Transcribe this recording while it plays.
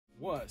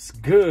What's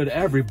good,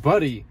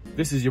 everybody?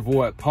 This is your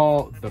boy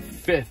Paul the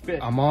Fifth.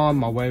 I'm on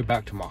my way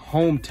back to my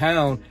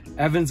hometown,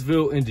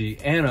 Evansville,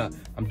 Indiana.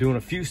 I'm doing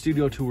a few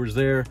studio tours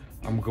there.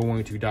 I'm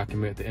going to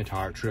document the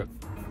entire trip.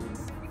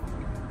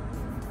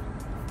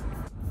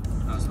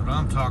 That's what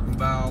I'm talking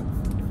about.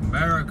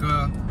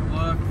 America.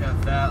 Look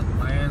at that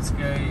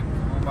landscape.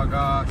 Oh my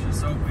gosh, it's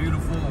so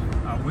beautiful.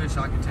 I wish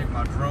I could take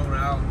my drone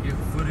out and get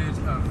footage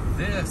of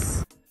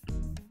this.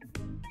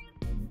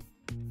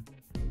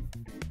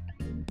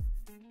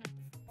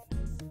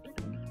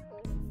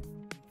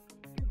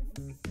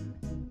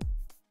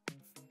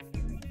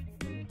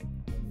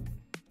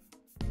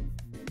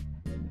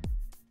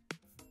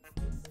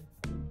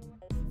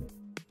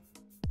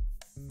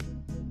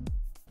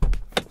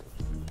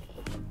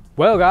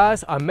 Well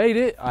guys, I made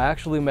it. I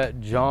actually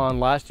met John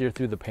last year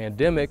through the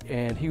pandemic,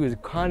 and he was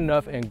kind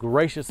enough and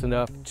gracious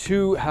enough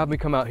to have me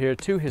come out here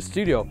to his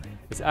studio.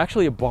 It's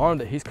actually a barn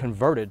that he's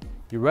converted.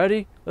 You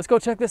ready? Let's go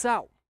check this out.